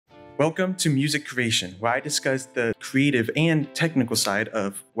Welcome to Music Creation, where I discuss the creative and technical side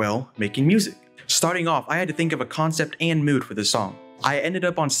of, well, making music. Starting off, I had to think of a concept and mood for the song. I ended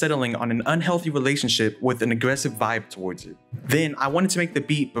up settling on an unhealthy relationship with an aggressive vibe towards it. Then I wanted to make the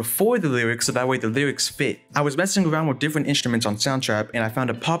beat before the lyrics so that way the lyrics fit. I was messing around with different instruments on Soundtrap and I found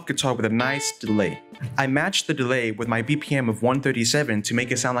a pop guitar with a nice delay. I matched the delay with my BPM of 137 to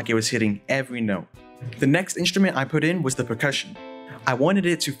make it sound like it was hitting every note. The next instrument I put in was the percussion. I wanted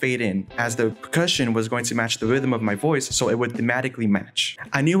it to fade in, as the percussion was going to match the rhythm of my voice so it would thematically match.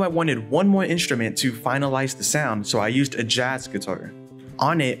 I knew I wanted one more instrument to finalize the sound, so I used a jazz guitar.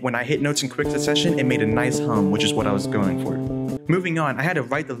 On it, when I hit notes in quick succession, it made a nice hum, which is what I was going for. Moving on, I had to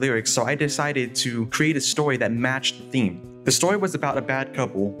write the lyrics, so I decided to create a story that matched the theme. The story was about a bad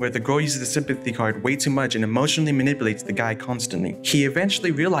couple, where the girl uses the sympathy card way too much and emotionally manipulates the guy constantly. He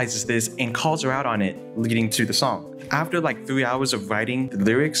eventually realizes this and calls her out on it, leading to the song. After like 3 hours of writing the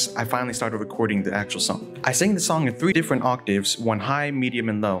lyrics, I finally started recording the actual song. I sang the song in 3 different octaves, one high, medium,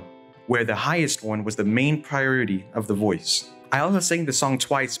 and low, where the highest one was the main priority of the voice. I also sang the song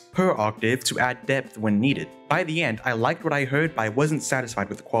twice per octave to add depth when needed. By the end, I liked what I heard, but I wasn't satisfied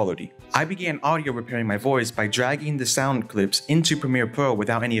with the quality. I began audio repairing my voice by dragging the sound clips into Premiere Pro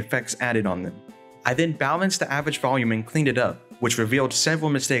without any effects added on them. I then balanced the average volume and cleaned it up, which revealed several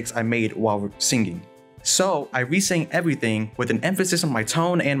mistakes I made while singing. So I re-sang everything with an emphasis on my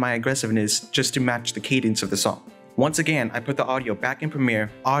tone and my aggressiveness just to match the cadence of the song. Once again, I put the audio back in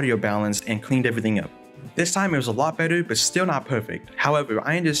Premiere, audio balanced, and cleaned everything up. This time it was a lot better, but still not perfect. However,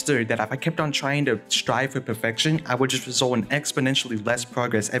 I understood that if I kept on trying to strive for perfection, I would just result in exponentially less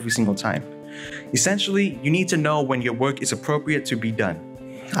progress every single time. Essentially, you need to know when your work is appropriate to be done.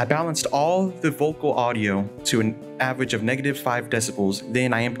 I balanced all the vocal audio to an average of -5 decibels,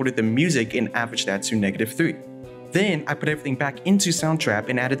 then I imported the music and averaged that to -3. Then I put everything back into Soundtrap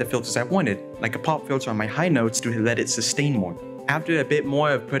and added the filters I wanted, like a pop filter on my high notes to let it sustain more. After a bit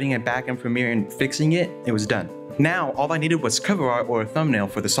more of putting it back in Premiere and fixing it, it was done. Now, all I needed was cover art or a thumbnail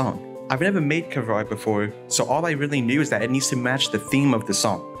for the song. I've never made cover art before, so all I really knew is that it needs to match the theme of the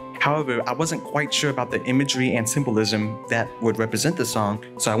song. However, I wasn't quite sure about the imagery and symbolism that would represent the song,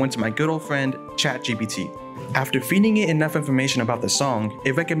 so I went to my good old friend, ChatGPT. After feeding it enough information about the song,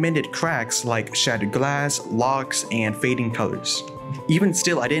 it recommended cracks like shattered glass, locks, and fading colors. Even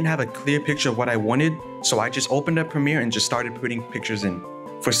still, I didn't have a clear picture of what I wanted, so I just opened up Premiere and just started putting pictures in.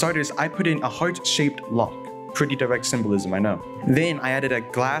 For starters, I put in a heart-shaped lock. Pretty direct symbolism, I know. Then I added a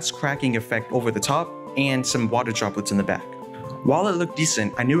glass cracking effect over the top and some water droplets in the back. While it looked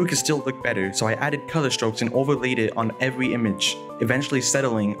decent, I knew it could still look better, so I added color strokes and overlaid it on every image, eventually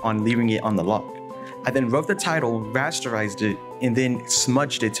settling on leaving it on the lock. I then wrote the title, rasterized it, and then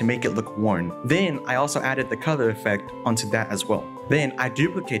smudged it to make it look worn. Then I also added the color effect onto that as well. Then I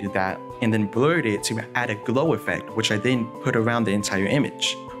duplicated that and then blurred it to add a glow effect, which I then put around the entire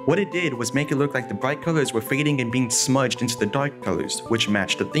image. What it did was make it look like the bright colors were fading and being smudged into the dark colors, which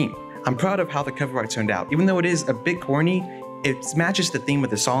matched the theme. I'm proud of how the cover art turned out. Even though it is a bit corny, it matches the theme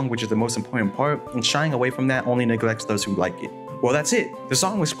of the song, which is the most important part, and shying away from that only neglects those who like it. Well, that's it. The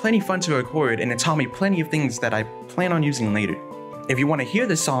song was plenty fun to record, and it taught me plenty of things that I plan on using later. If you want to hear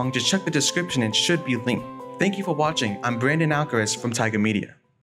the song, just check the description, it should be linked. Thank you for watching. I'm Brandon Alcaraz from Tiger Media.